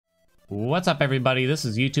What's up, everybody? This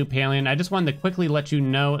is YouTube Haelian. I just wanted to quickly let you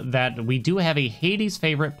know that we do have a Hades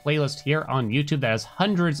favorite playlist here on YouTube that has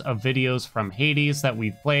hundreds of videos from Hades that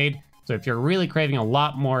we've played. So if you're really craving a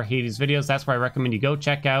lot more Hades videos, that's where I recommend you go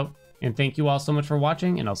check out. And thank you all so much for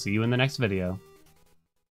watching, and I'll see you in the next video.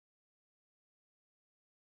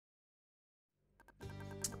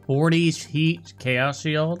 Heat Chaos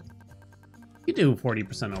Shield. You do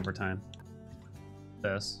 40% overtime.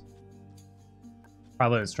 This.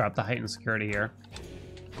 Probably let's drop the heightened security here.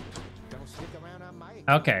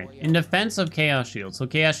 Okay, in defense of Chaos Shield. So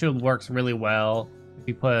Chaos Shield works really well. If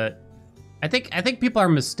you put, I think people are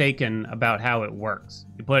mistaken about how it works.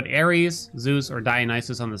 You put Ares, Zeus, or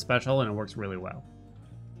Dionysus on the special, and it works really well.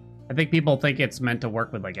 I think people think it's meant to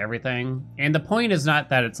work with like everything, and the point is not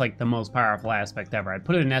that it's like the most powerful aspect ever. I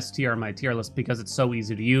put it in S tier on my tier list because it's so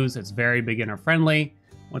easy to use. It's very beginner friendly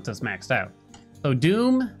once it's maxed out. So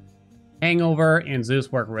Doom, Hangover, and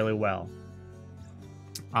Zeus work really well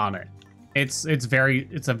on it. It's a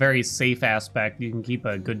very safe aspect. You can keep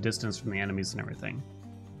a good distance from the enemies and everything.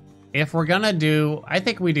 If we're gonna do, I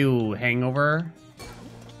think we do Hangover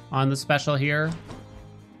on the special here.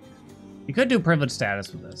 You could do Privilege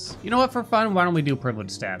Status with this. You know what, for fun, why don't we do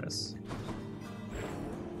Privilege Status?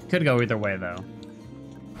 Could go either way, though.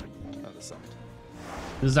 This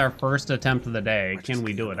is our first attempt of the day. Can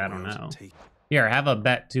we do it? I don't know. Here, have a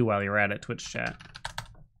bet, too, while you're at it, Twitch chat.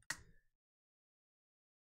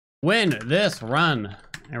 Win this run.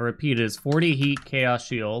 I repeat, it is 40 Heat Chaos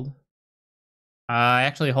Shield.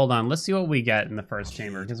 Actually, hold on. Let's see what we get in the first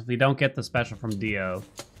chamber, because if we don't get the special from Dio,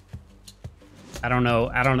 I don't know.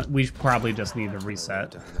 We probably just need to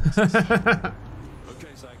reset.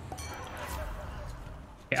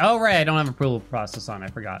 Oh, right. I don't have approval process on. I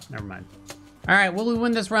forgot. Never mind. All right. Will we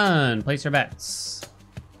win this run? Place your bets.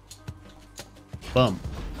 Boom.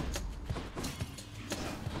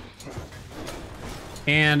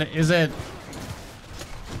 And is it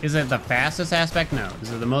the fastest aspect? No.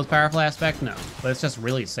 Is it the most powerful aspect? No. But it's just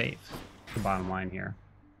really safe. The bottom line here.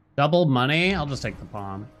 Double money? I'll just take the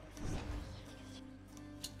palm.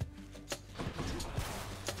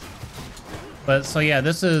 But so yeah,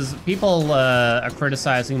 this is, people are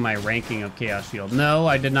criticizing my ranking of Chaos Shield. No,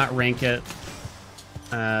 I did not rank it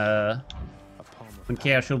when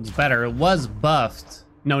Chaos Shield was better. It was buffed.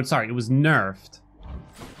 No, sorry, it was nerfed.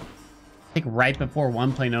 I think right before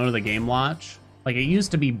 1.0 of the game launch. Like, it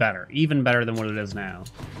used to be better, even better than what it is now.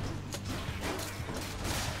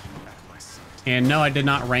 And no, I did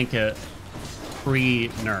not rank it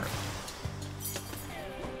pre-nerf.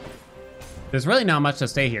 There's really not much to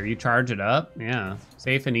stay here. You charge it up. Yeah.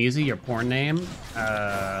 Safe and easy. Your porn name.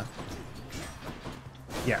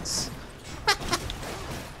 Yes.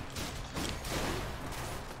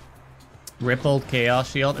 Rippled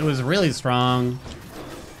Chaos Shield. It was really strong.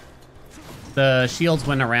 The shields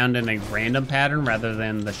went around in a random pattern rather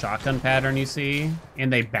than the shotgun pattern you see.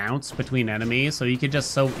 And they bounce between enemies. So you could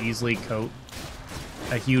just so easily coat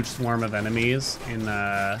a huge swarm of enemies in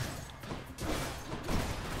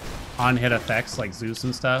on-hit effects like Zeus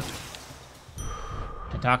and stuff.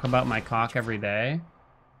 I talk about my cock every day.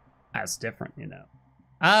 That's different, you know.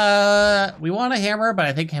 We want a hammer, but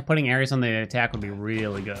I think putting Ares on the attack would be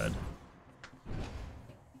really good.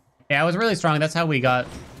 Yeah, it was really strong. That's how we got,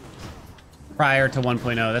 prior to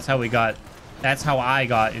 1.0, that's how I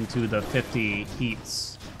got into the 50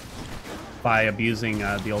 heats by abusing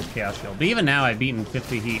the old Chaos Shield. But even now, I've beaten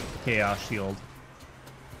 50 heat Chaos Shield.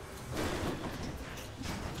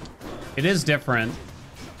 It is different.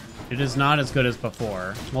 It is not as good as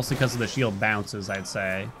before. Mostly because of the shield bounces, I'd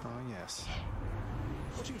say. Oh, yes.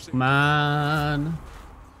 Come on.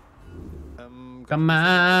 Come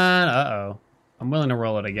on. Uh-oh. I'm willing to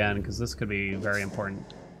roll it again, because this could be very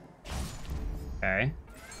important. Okay.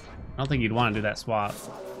 I don't think you'd want to do that swap.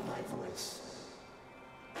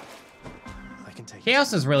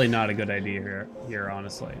 Chaos is really not a good idea here,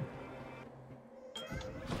 honestly.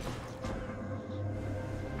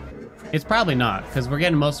 It's probably not, because we're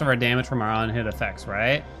getting most of our damage from our on-hit effects,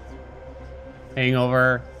 right?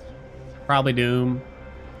 Hangover, probably Doom.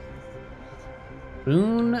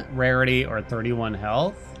 Boon, Rarity, or 31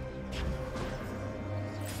 health.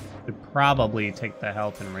 Could probably take the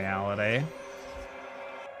health in reality.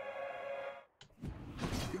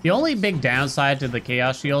 The only big downside to the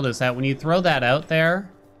Chaos Shield is that when you throw that out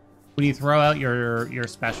there, when you throw out your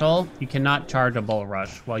special, you cannot charge a Bull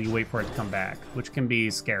Rush while you wait for it to come back, which can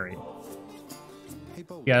be scary.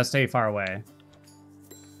 You gotta stay far away.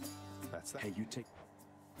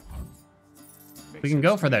 We can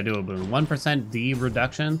go for that duo boom. 1% D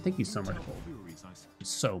reduction. Thank you so much.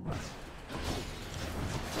 So much.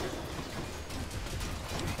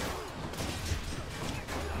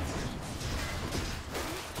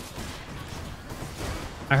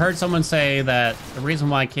 I heard someone say that the reason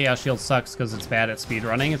why Chaos Shield sucks because it's bad at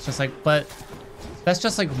speedrunning. It's just like, but that's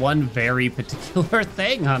just like one very particular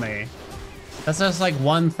thing, honey. That's just like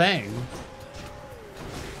one thing.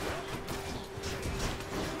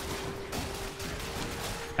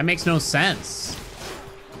 That makes no sense.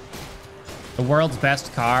 The world's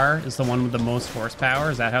best car is the one with the most horsepower.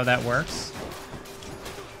 Is that how that works?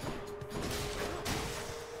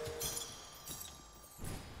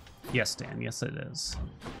 Yes, Dan. Yes, it is.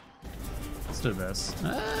 Let's do this.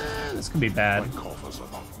 This could be bad. My coffers are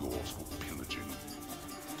not yours for pillaging.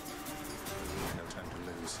 No time to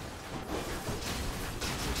lose.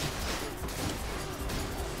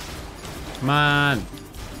 Come on.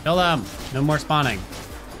 Kill them. No more spawning.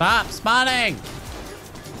 Stop spawning!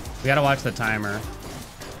 We gotta watch the timer.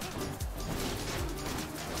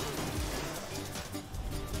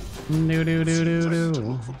 Do do do do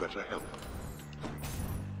do. For better help.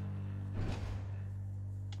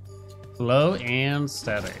 Slow and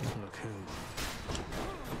steady. Okay.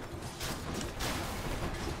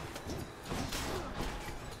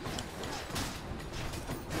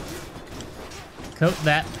 Coat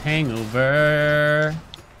that hangover.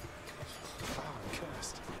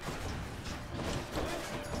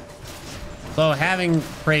 So having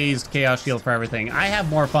praised Chaos Shield for everything, I have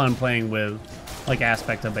more fun playing with like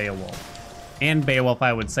aspect of Beowulf. And Beowulf,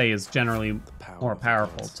 I would say, is generally more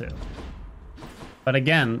powerful too. But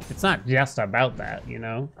again, it's not just about that, you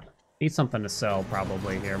know? Need something to sell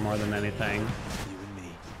probably here more than anything. You and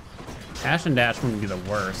me. Ash and Dash wouldn't be the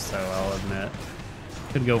worst, though, I'll admit.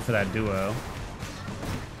 Could go for that duo.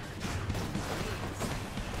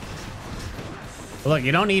 But look,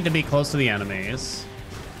 you don't need to be close to the enemies.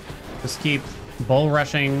 Just keep bull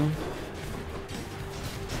rushing.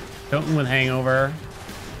 Coating with hangover.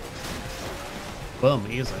 Boom,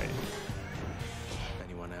 easy.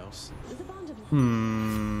 Anyone else?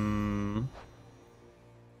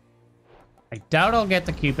 I doubt I'll get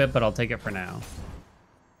to keep it, but I'll take it for now.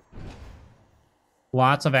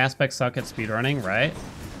 Lots of aspects suck at speedrunning, right?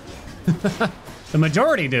 The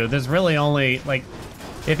majority do. There's really only, like,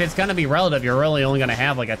 if it's gonna be relative, you're really only gonna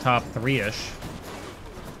have like a top 3-ish.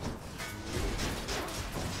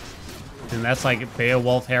 And that's like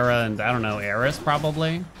Beowulf, Hera, and I don't know, Eris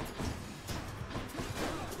probably.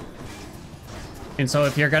 And so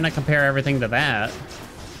if you're gonna compare everything to that,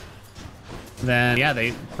 then yeah,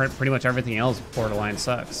 they pretty much everything else borderline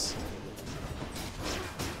sucks.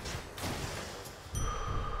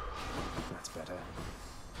 That's better.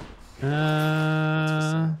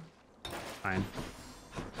 Fine.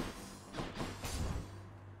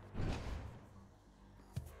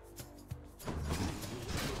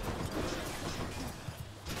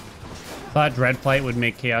 Thought Dreadflight would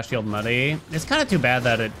make Chaos Shield muddy. It's kind of too bad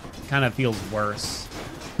that it kind of feels worse.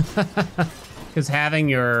 Because having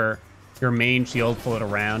your main shield float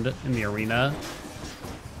around in the arena.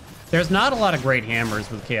 There's not a lot of great hammers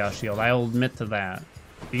with Chaos Shield, I will admit to that.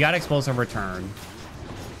 You got Explosive Return.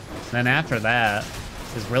 Then after that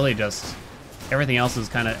is really just, everything else is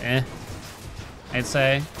kind of eh, I'd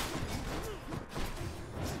say.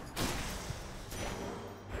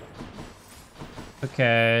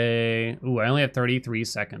 Okay. Ooh, I only have 33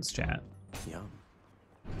 seconds, chat. Yum.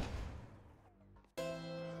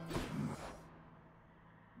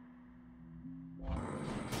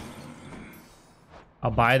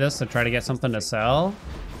 I'll buy this to try to get something to sell.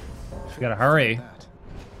 We gotta hurry.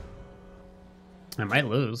 I might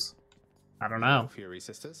lose. I don't know. Fury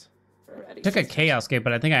sisters. Took a Chaos Gate,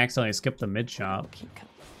 but I think I accidentally skipped the mid shop.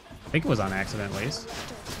 I think it was on accident, at least.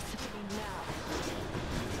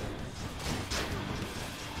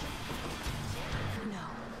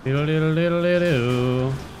 Diddle diddle diddle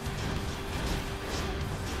diddle.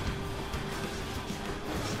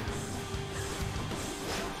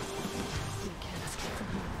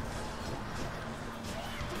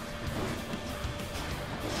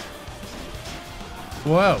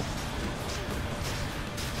 Whoa.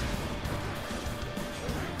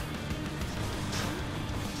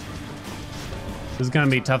 This is gonna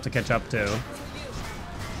be tough to catch up to.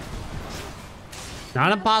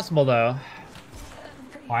 Not impossible though.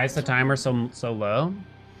 Why is the timer so low?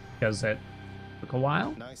 Because it took a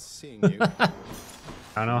while? Nice seeing you. I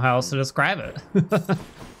don't know how else to describe it.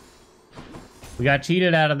 We got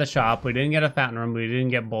cheated out of the shop. We didn't get a fountain room. We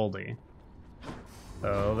didn't get Boldy.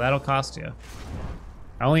 So that'll cost you.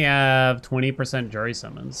 I only have 20% jury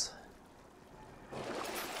summons.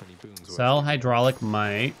 Sell Hydraulic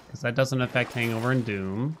Might, because that doesn't affect Hangover and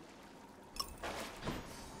Doom.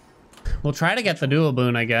 We'll try to get the dual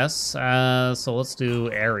boon, I guess. So let's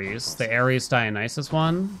do Ares. The Ares Dionysus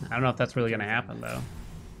one. I don't know if that's really going to happen, though.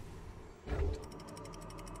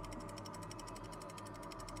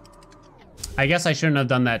 I guess I shouldn't have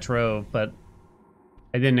done that trove, but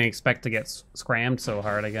I didn't expect to get scrammed so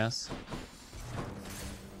hard, I guess.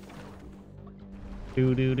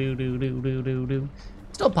 Do do do do do do do do.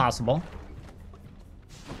 Still possible.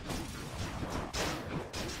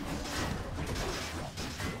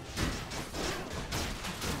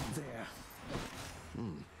 There.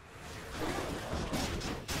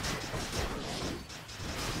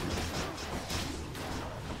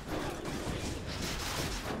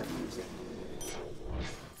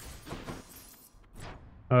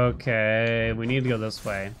 Okay, we need to go this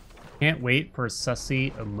way. Can't wait for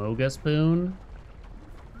Sussy Amogus Boon.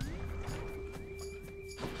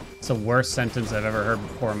 It's the worst sentence I've ever heard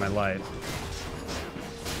before in my life.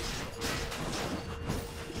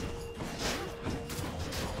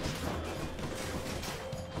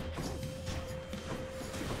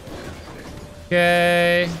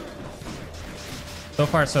 Okay. So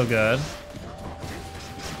far, so good.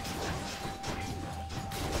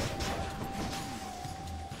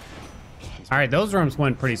 All right, those rooms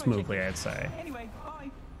went pretty smoothly, I'd say. Anyway,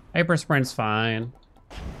 bye. Hyper Sprint's fine.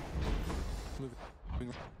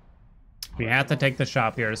 We have to take the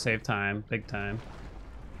shop here to save time. Big time.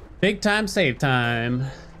 Big time save time.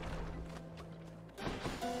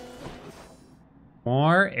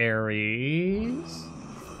 More Aries.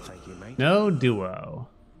 Thank you, mate. No duo.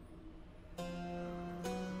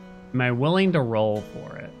 Am I willing to roll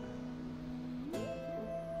for it?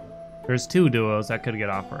 There's 2 duos that could get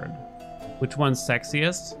offered. Which one's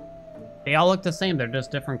sexiest? They all look the same. They're just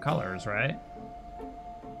different colors, right?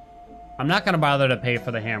 I'm not gonna bother to pay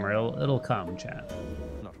for the hammer. It'll come, chat.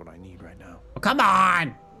 Not what I need right now. Oh, come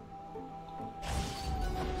on!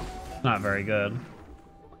 Not very good.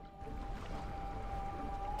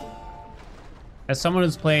 As someone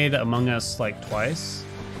who's played Among Us like twice,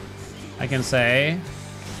 I can say,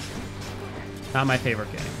 not my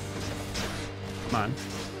favorite game. Come on,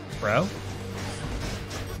 bro.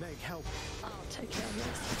 Meg, help. I'll take care of this.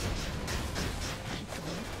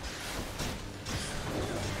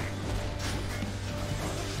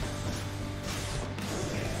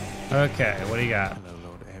 Okay, what do you got? Hello,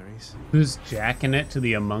 Lord Ares. Who's jacking it to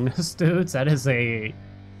the Among Us dudes? That is a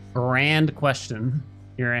grand question.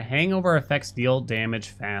 Your hangover effects deal damage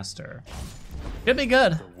faster. Could be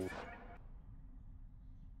good.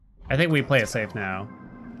 I think we play it safe now.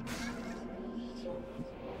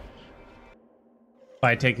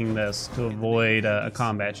 By taking this to avoid a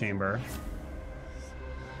combat chamber.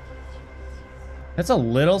 That's a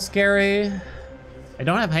little scary. I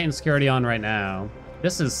don't have heightened security on right now.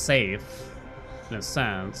 This is safe, in a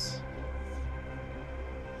sense.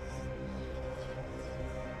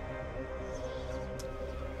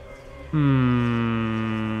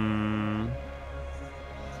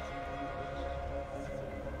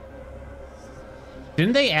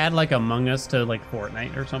 Didn't they add like Among Us to like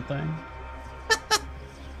Fortnite or something?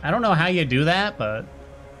 I don't know how you do that, but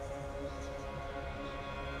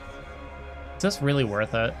is this really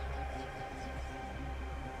worth it?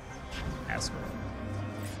 Ask her.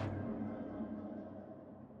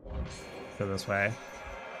 Go this way.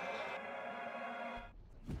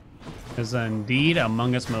 There's indeed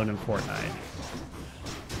Among Us mode in Fortnite.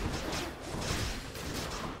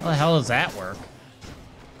 How the hell does that work?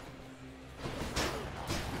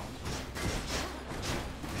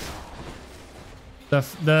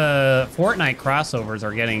 The Fortnite crossovers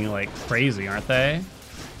are getting like crazy, aren't they?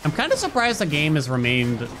 I'm kind of surprised the game has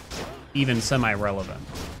remained even semi-relevant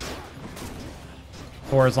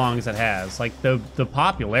for as long as it has. Like the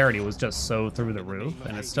popularity was just so through the roof,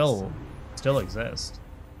 and it still exists.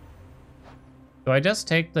 So I just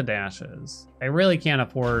take the dashes. I really can't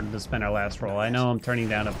afford to spend our last roll. I know I'm turning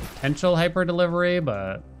down a potential hyper delivery,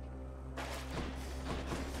 but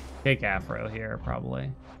take Afro here probably.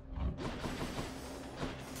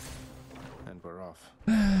 We're off.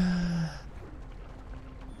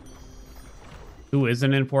 Who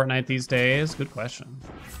isn't in Fortnite these days? Good question.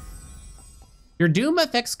 Your Doom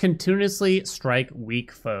effects continuously strike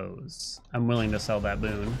weak foes. I'm willing to sell that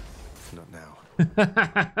boon. Not now.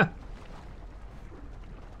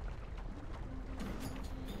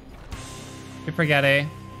 You forget, eh?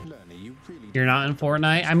 Lerner, you really You're not in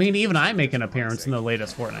Fortnite? I mean, even I make an appearance in the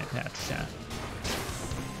latest Fortnite patch, chat.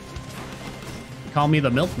 Call me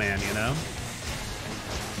the milkman, you know?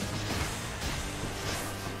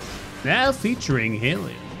 Now featuring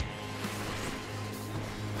Haelian.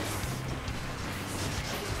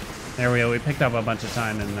 There we go. We picked up a bunch of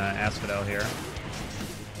time in Asphodel here.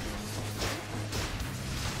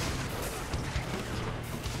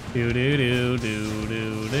 Do do do do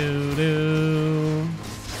do do do.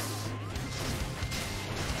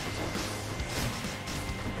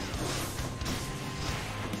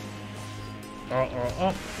 oh.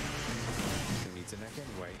 Who needs a neck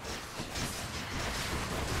anyway?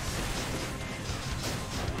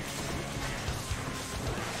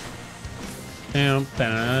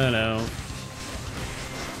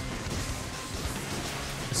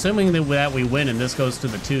 Assuming that we win and this goes to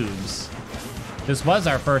the tubes. This was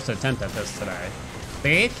our first attempt at this today.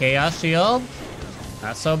 See? Chaos Shield.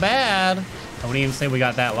 Not so bad. I wouldn't even say we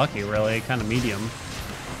got that lucky, really. Kind of medium.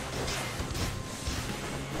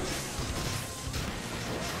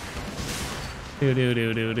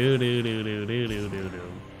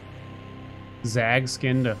 Zag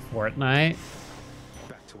skin to Fortnite.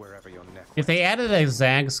 Back to wherever your neck. If they added a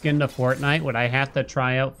Zag skin to Fortnite, would I have to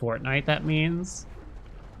try out Fortnite, that means?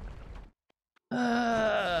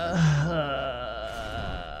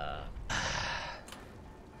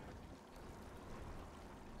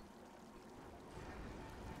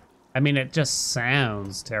 I mean, it just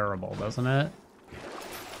sounds terrible, doesn't it?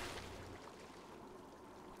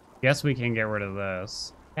 Guess we can get rid of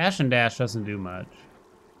this. Dash and dash doesn't do much.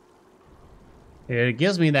 It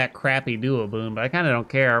gives me that crappy duo boon, but I kind of don't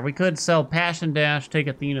care. We could sell Passion Dash, take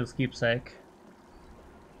Athena's keepsake.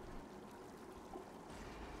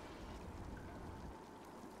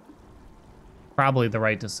 Probably the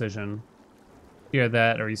right decision. Either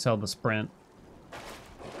that or you sell the sprint.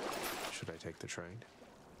 Should I take the trade?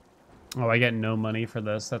 Oh, I get no money for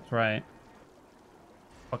this. That's right.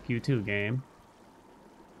 Fuck you too, game.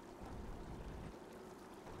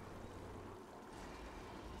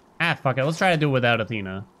 Ah, fuck it. Let's try to do it without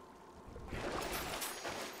Athena.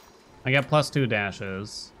 I got +2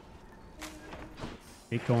 dashes.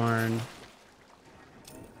 Acorn.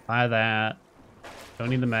 Buy that. Don't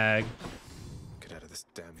need the mag. Get out of this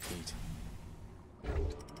damn heat.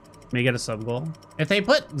 May get a sub goal. If they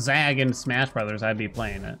put Zag in Smash Brothers, I'd be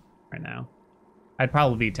playing it right now. I'd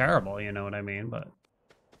probably be terrible, you know what I mean, but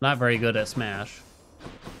not very good at Smash.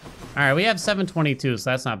 All right, we have 722, so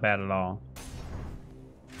that's not bad at all.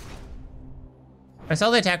 If I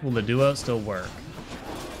sell the attack, will the duo still work?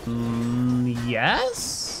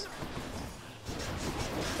 Yes?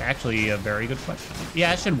 Actually, a very good question.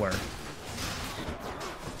 Yeah, it should work.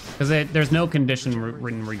 Because there's no condition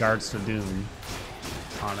in regards to Doom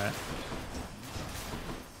on it.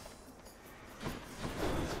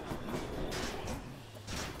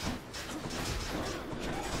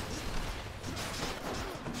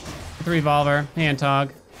 The revolver, hand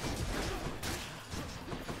tog.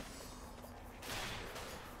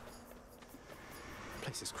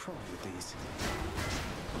 Place is crawling with these.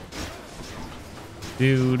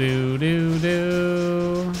 Do do do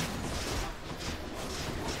do.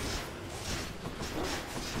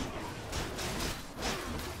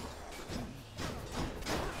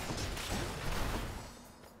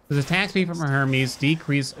 Does attack speed from Hermes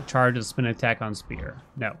decrease charge of spin attack on spear?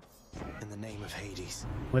 No. In the name of Hades.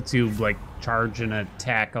 Lets you like charge an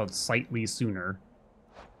attack out slightly sooner.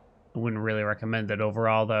 I wouldn't really recommend it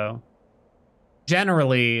overall though.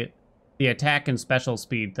 Generally, the attack and special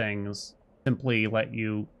speed things simply let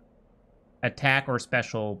you attack or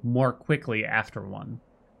special more quickly after one.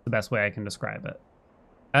 The best way I can describe it.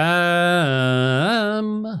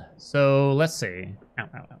 So let's see. Ow, ow,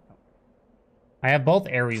 ow, ow. I have both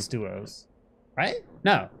Ares duos, right?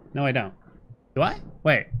 No, I don't. Do I?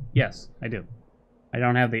 Wait, yes, I do. I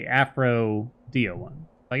don't have the Afro Dio one.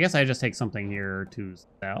 I guess I just take something here to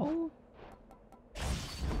sell.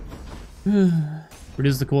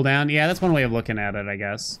 Reduce the cooldown. Yeah, that's one way of looking at it, I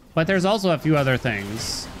guess. But there's also a few other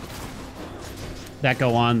things that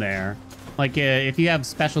go on there. Like if you have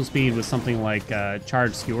special speed with something like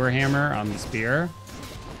charged skewer hammer on the spear,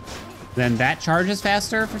 then that charges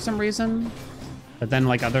faster for some reason. But then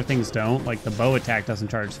like other things don't, like the bow attack doesn't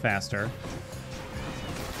charge faster.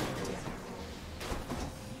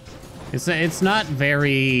 It's not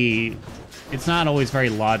always very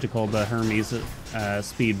logical, the Hermes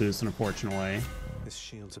speed boost, unfortunately. This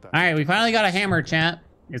shield's about. All right, we finally got a hammer, chat.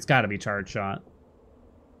 It's got to be charge shot.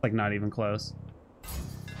 Like not even close.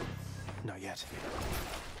 Not yet.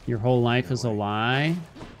 Your whole life is a lie.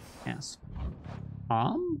 Yes.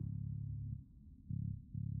 I'd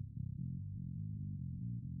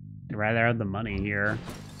rather have the money here.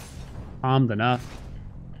 Enough.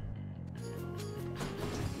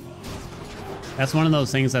 That's one of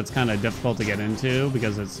those things that's kind of difficult to get into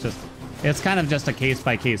because it's kind of just a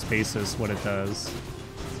case-by-case basis what it does.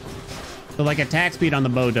 So like attack speed on the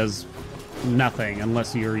bow does nothing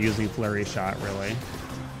unless you're using flurry shot, really.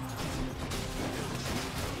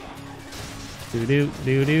 Do do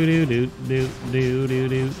do do do do do do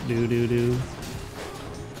do do do do.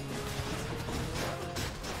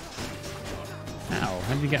 Ow,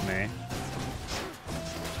 how'd you get me?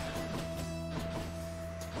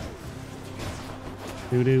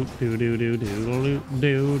 Do do do do do do do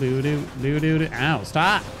do do do do do. Ow!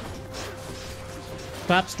 Stop!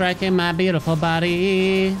 Stop striking my beautiful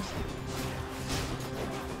body.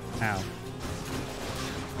 Ow.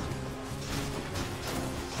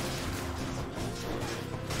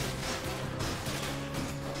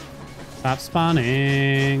 Stop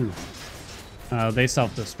spawning. Oh, they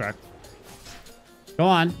self-destruct. Go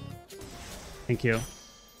on. Thank you.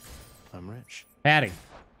 I'm rich. Patty.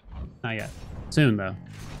 Not yet. Soon, though.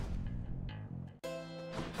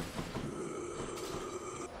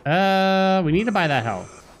 We need to buy that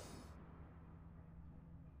health.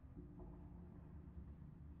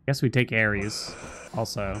 Guess we take Ares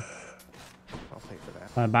also. I'll pay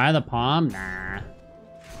for that. Buy the palm? Nah.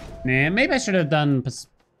 Nah, maybe I should have done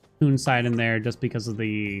Poonside in there just because of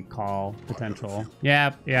the call potential.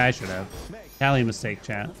 Yeah, I should have. Tally mistake,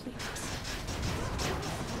 chat.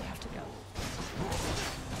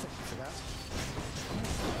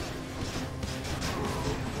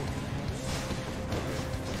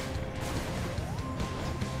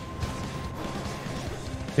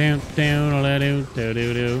 Down, down, do, do,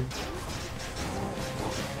 do, do.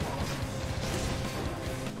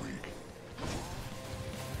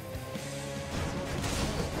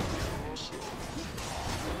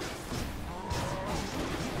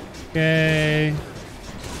 Okay.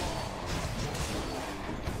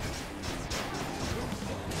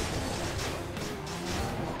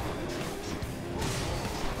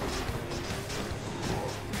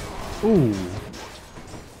 Ooh.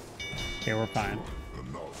 Okay, we're fine.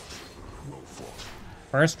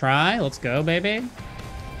 First try, let's go, baby.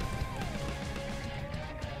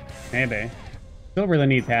 Maybe. Still really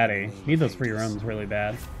need Patty. Need those free roams really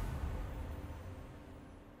bad.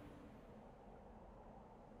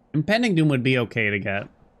 Impending Doom would be okay to get,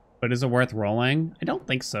 but is it worth rolling? I don't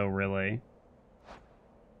think so, really.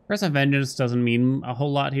 Curse of Vengeance doesn't mean a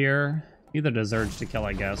whole lot here. Neither does Urge to Kill,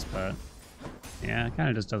 I guess, but yeah, it kind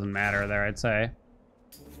of just doesn't matter there, I'd say.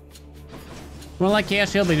 Well, like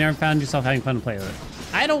Chaos Shield, but you never found yourself having fun to play with it.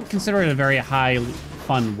 I don't consider it a very high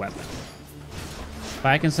fun weapon, but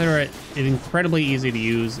I consider it incredibly easy to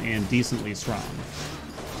use and decently strong.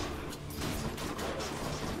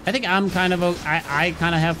 I think I'm kind of I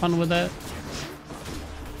kind of have fun with it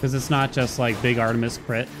because it's not just like big Artemis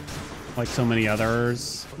crit like so many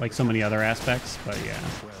others, like so many other aspects. But yeah.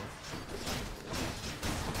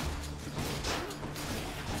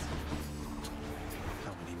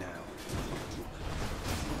 How many now?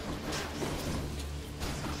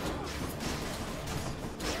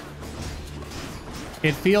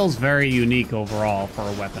 It feels very unique overall for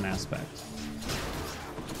a weapon aspect.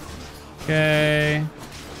 Okay.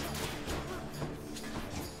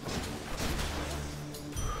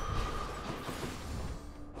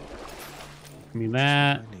 Give me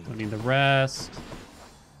that. Don't need the rest.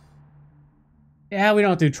 Yeah, we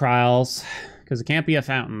don't do trials because it can't be a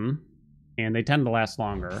fountain, and they tend to last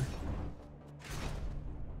longer.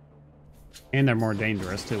 And they're more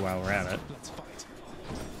dangerous too while we're at it. Let's fight.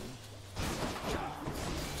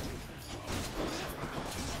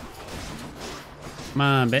 Come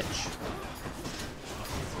on, bitch.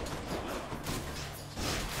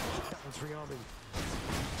 Balance rearming.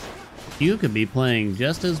 You could be playing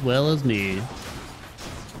just as well as me.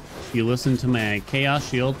 You listen to my Chaos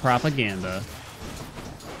Shield propaganda.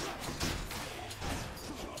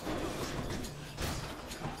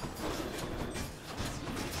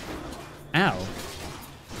 Ow.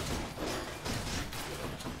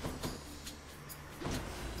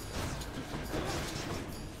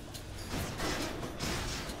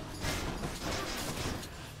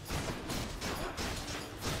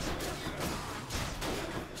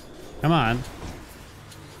 Come on.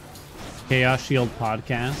 Chaos Shield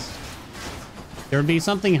podcast. There would be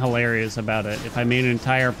something hilarious about it if I made an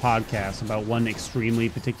entire podcast about one extremely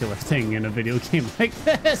particular thing in a video game like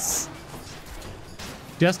this.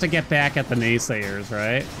 Just to get back at the naysayers,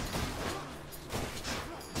 right?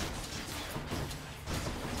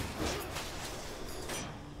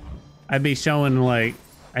 I'd be showing, like,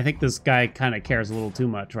 I think this guy kind of cares a little too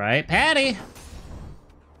much, right? Patty!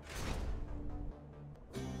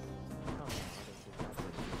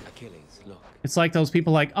 It's like those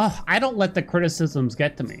people like, oh, I don't let the criticisms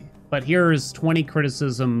get to me. But here's 20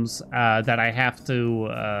 criticisms that I have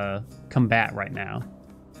to combat right now.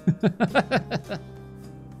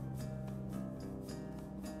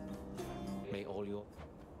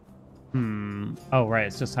 Oh, right,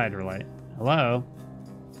 it's just Hydrolite. Hello?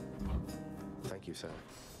 Thank you, sir.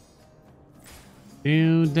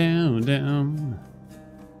 Down.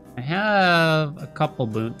 I have a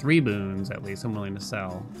couple three boons at least I'm willing to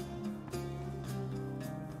sell.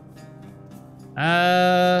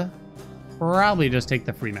 Probably just take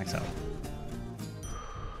the free max out.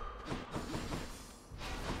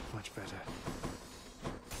 Much better.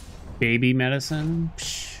 Baby medicine.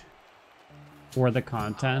 Psh. For the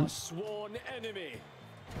content. Sworn enemy.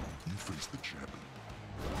 You face the champion.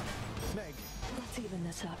 Meg, Let's even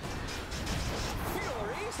this up.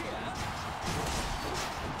 Fury's here.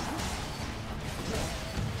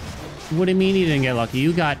 What do you mean you didn't get lucky?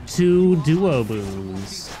 You got 2 duo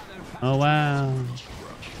boons. Oh, wow.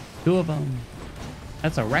 2 of them.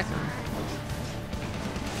 That's a record.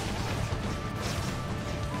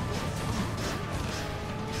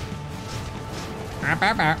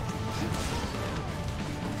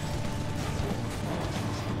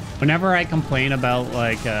 Whenever I complain about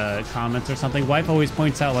like comments or something, wife always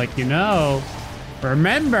points out like, you know,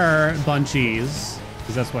 remember Bunchies,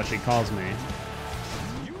 because that's what she calls me.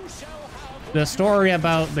 The story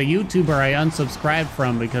about the YouTuber I unsubscribed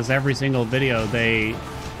from because every single video they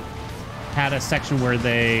had a section where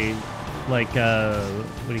they like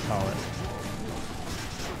what do you call it?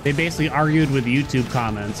 They basically argued with YouTube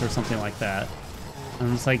comments or something like that.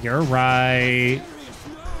 And it's like, you're right.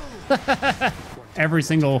 Every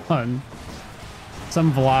single one.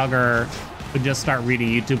 Some vlogger would just start reading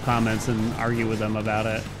YouTube comments and argue with them about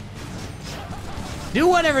it. Do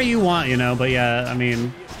whatever you want, you know, but yeah, I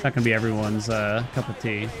mean, it's not gonna be everyone's cup of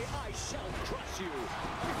tea.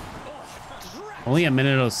 Only a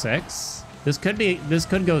minute 06? This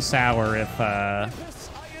could go sour if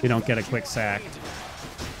we don't get a quick sack.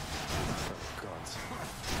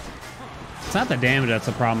 It's not the damage that's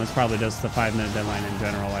the problem, it's probably just the 5-minute deadline in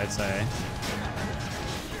general, I'd say.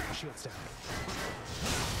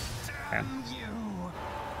 Okay.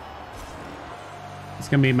 It's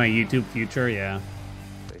gonna be my YouTube future, yeah.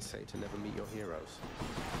 They say to never meet your heroes.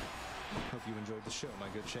 Hope you enjoyed the show, my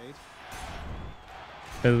good shade.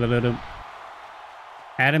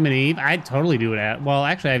 Adam and Eve, I'd totally do it. Well,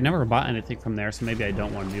 actually, I've never bought anything from there, so maybe I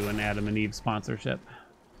don't want to do an Adam and Eve sponsorship.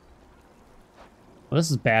 Well,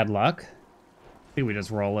 this is bad luck. I think we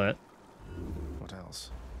just roll it. What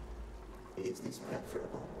else?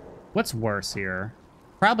 What's worse here?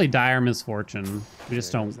 Probably dire misfortune. We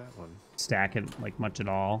just don't That one. stack it like much at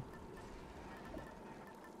all.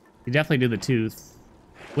 You definitely do the tooth.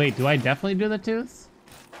 Wait, do I definitely do the tooth?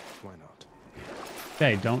 Why not?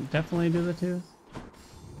 Okay, don't definitely do the tooth.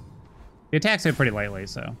 The attacks are pretty lightly,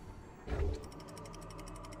 so.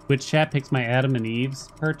 Which chat picks my Adam and Eve's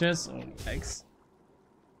purchase? Oh, yikes.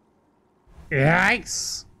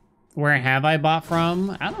 Yikes! Where have I bought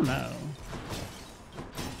from? I don't know.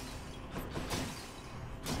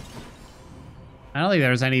 I don't think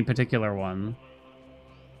there's any particular one.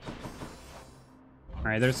 All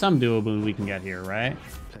right, there's some duo boon we can get here, right?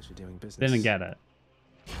 Pleasure doing business. Didn't get it.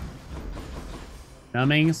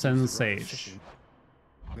 Numbing sensation.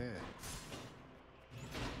 There.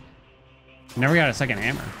 Never got a second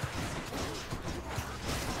hammer.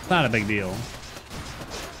 It's not a big deal.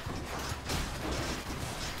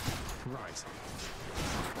 Right.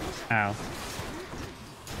 Ow.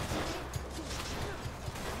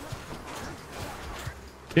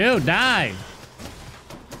 Dude, die!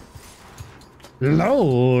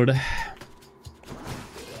 Lord.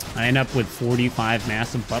 I end up with 45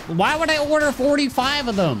 massive buffalo. Why would I order 45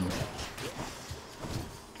 of them?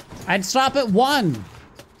 I'd stop at 1.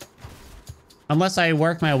 Unless I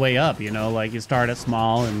work my way up, you know, like you start at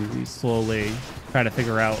small and you slowly try to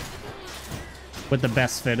figure out what the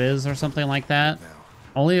best fit is or something like that.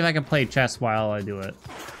 Only if I can play chess while I do it.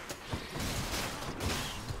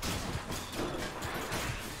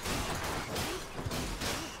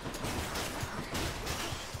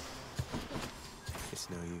 It's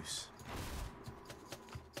no use.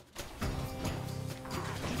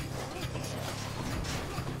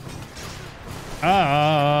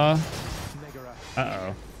 Uh-oh.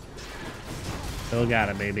 Still got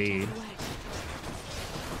it, baby.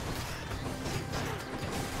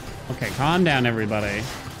 Okay, calm down, everybody.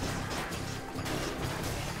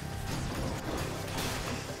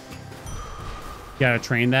 Gotta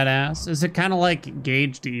train that ass. Is it kind of like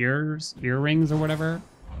gauged earrings or whatever?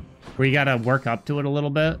 Where you gotta work up to it a little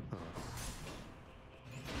bit?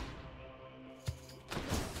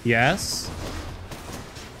 Yes.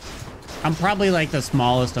 I'm probably like the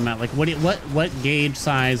smallest amount. Like what gauge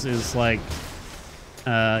size is like,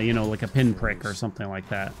 you know, like a pinprick or something like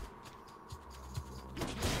that?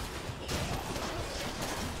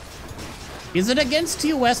 Is it against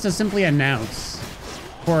TOS to simply announce,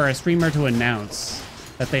 for a streamer to announce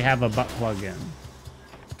that they have a butt plug in,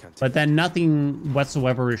 but then nothing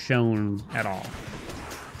whatsoever is shown at all?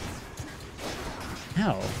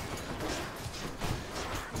 How?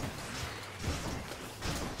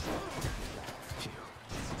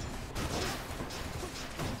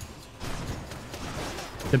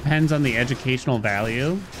 Depends on the educational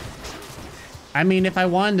value. I mean, if I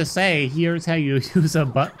wanted to say, here's how you use a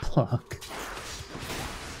butt plug.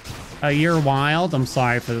 You're wild. I'm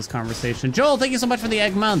sorry for this conversation. Joel, thank you so much for the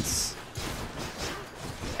egg months.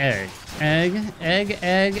 Egg, egg, egg,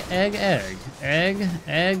 egg, egg, egg, egg,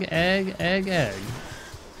 egg, egg, egg, egg.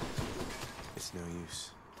 It's no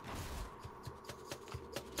use.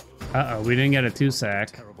 Uh-oh, we didn't get a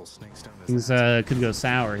 2-sack. Terrible snakes down Things his could go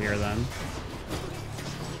sour here then.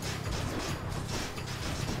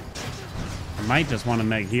 I might just want to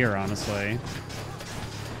Meg here, honestly. Hey,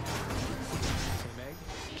 Meg.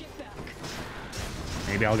 Get back.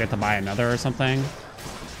 Maybe I'll get to buy another or something. I'm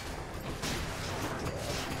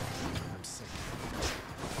sick.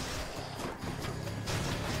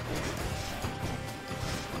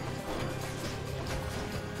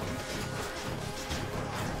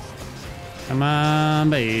 Come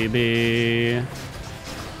on, baby.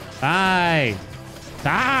 Die!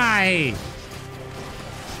 Die!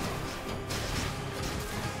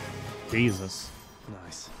 Jesus.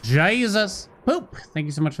 Nice. Jesus! Poop! Thank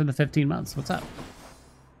you so much for the 15 months. What's up?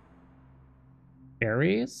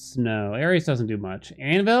 Ares? No, Ares doesn't do much.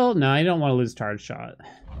 Anvil? No, I don't want to lose charge shot.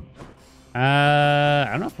 I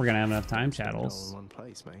don't know if we're gonna have enough time All in shadows. one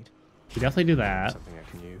place, mate. We definitely do that. Something I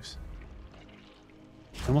can use.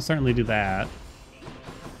 And we'll certainly do that.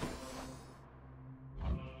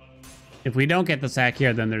 If we don't get the sack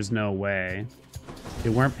here, then there's no way. They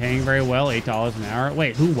weren't paying very well, $8 an hour.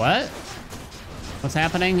 Wait, who, what? What's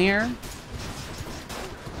happening here?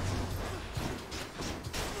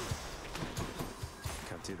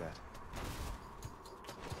 Can't do that.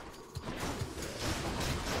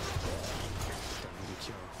 Don't need a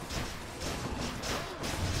cure.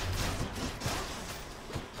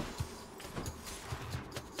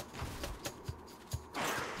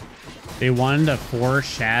 They wanted to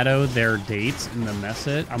foreshadow their dates in the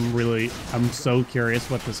message. I'm so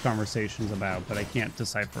curious what this conversation's about, but I can't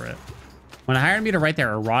decipher it. When I hired me to write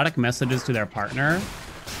their erotic messages to their partner,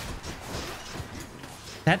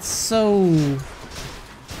 that's so...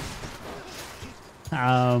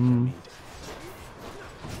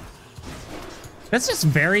 That's just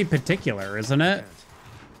very particular, isn't it?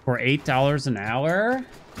 For $8 an hour?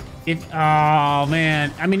 Oh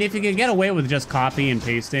man, I mean, if you could get away with just copy and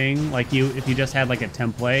pasting, like if you just had like a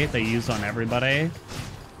template that you used on everybody,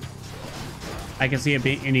 I can see it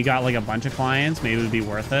being, and you got like a bunch of clients, maybe it would be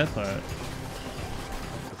worth it, but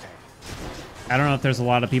I don't know if there's a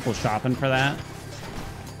lot of people shopping for that.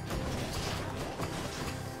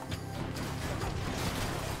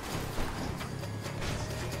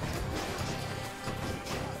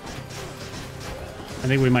 I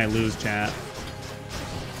think we might lose chat.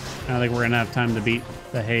 I don't think we're gonna have time to beat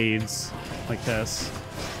the Hades like this.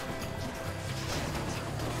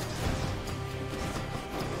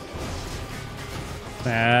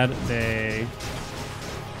 Bad day.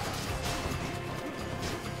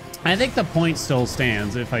 I think the point still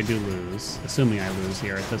stands if I do lose, assuming I lose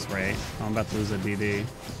here at this rate. Oh, I'm about to lose a DD.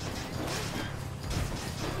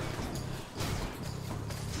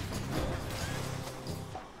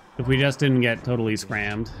 If we just didn't get totally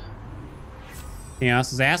scrammed.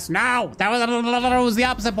 Chaos is ass. No! That was the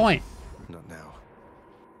opposite point. Not now.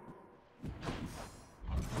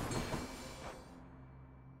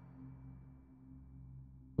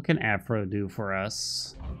 What can Afro do for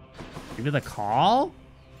us? Maybe the call?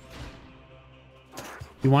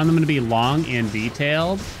 You want them to be long and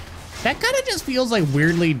detailed? That kind of just feels like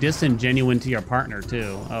weirdly disingenuous to your partner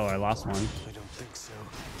too. Oh, I lost one. I don't think so.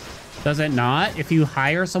 Does it not? If you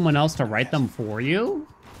hire someone else to write them for you?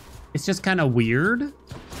 It's just kind of weird.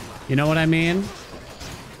 You know what I mean?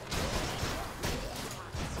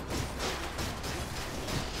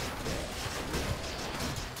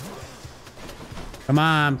 Come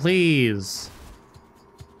on, please.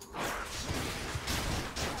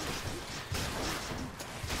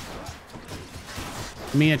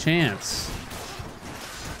 Give me a chance.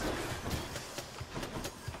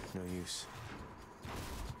 No use.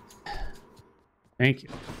 Thank you.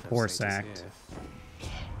 No Poor satyrs sacked. here.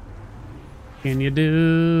 Can you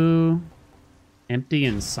do empty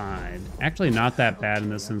inside? Actually, not that bad in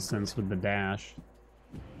this instance with the dash.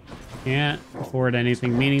 Can't afford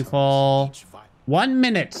anything meaningful. 1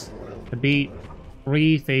 minute to beat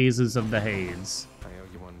 3 phases of the Hades. I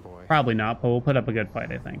owe you one, boy. Probably not, but we'll put up a good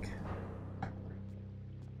fight, I think.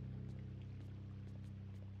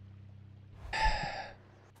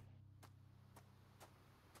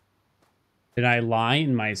 Did I lie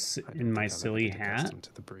in my I don't think I'll ever silly get hat? accustomed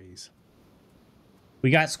to the breeze. We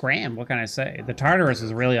got scrammed. What can I say? The Tartarus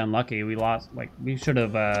is really unlucky. We lost, like, we should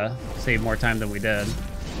have saved more time than we did.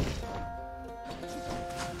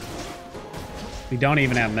 We don't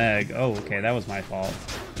even have Meg. Oh, okay, that was my fault.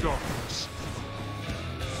 Darkness.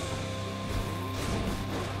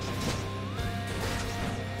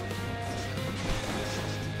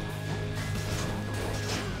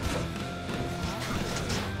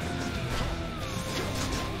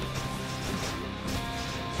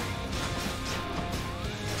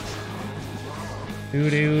 Do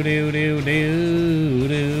do do do do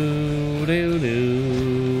do do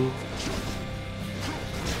do.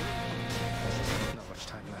 Not much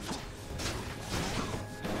time left.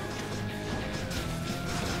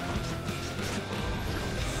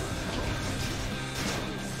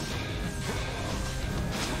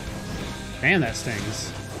 Man, that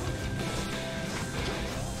stings.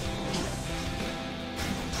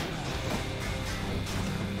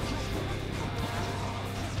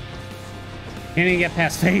 Can't even get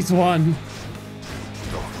past phase 1.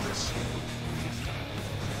 Darkness.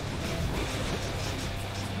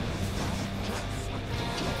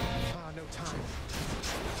 Ah, no time.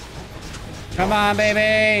 Come on,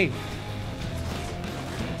 baby!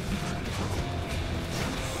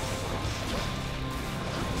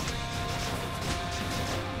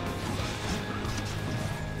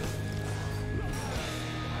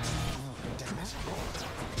 Oh, damn it.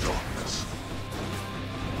 Darkness.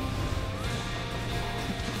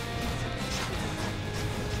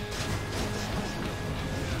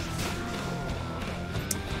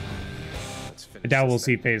 Let's finish I doubt we'll this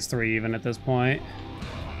see thing. phase 3 even at this point.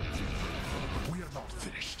 We are not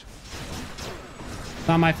finished. It's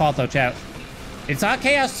not my fault though, chat. It's not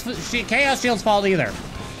Chaos Shield's fault either.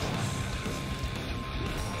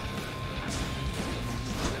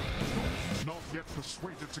 Not yet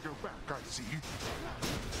persuaded to go back, I see.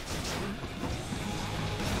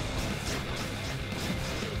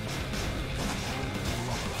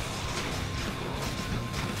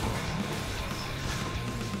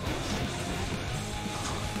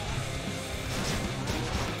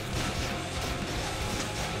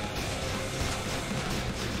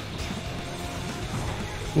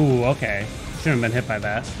 Ooh, okay. Shouldn't have been hit by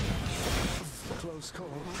that. Close call.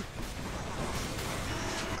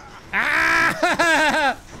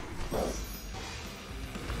 Ah!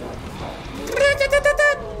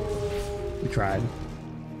 We tried.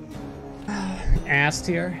 Ass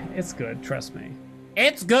tier. It's good, trust me.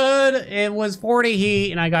 It's good. It was 40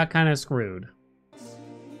 heat and I got kind of screwed.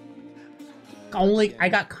 I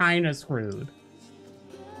got kind of screwed.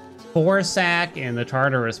 4 sack and the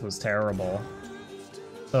Tartarus was terrible.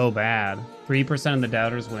 So bad. 3% of the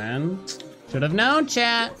doubters win. Should have known,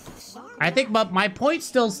 chat. I think, but my point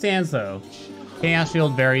still stands though. Chaos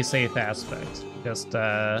Shield, very safe aspect. Just,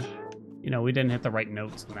 you know, we didn't hit the right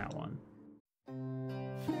notes on that one.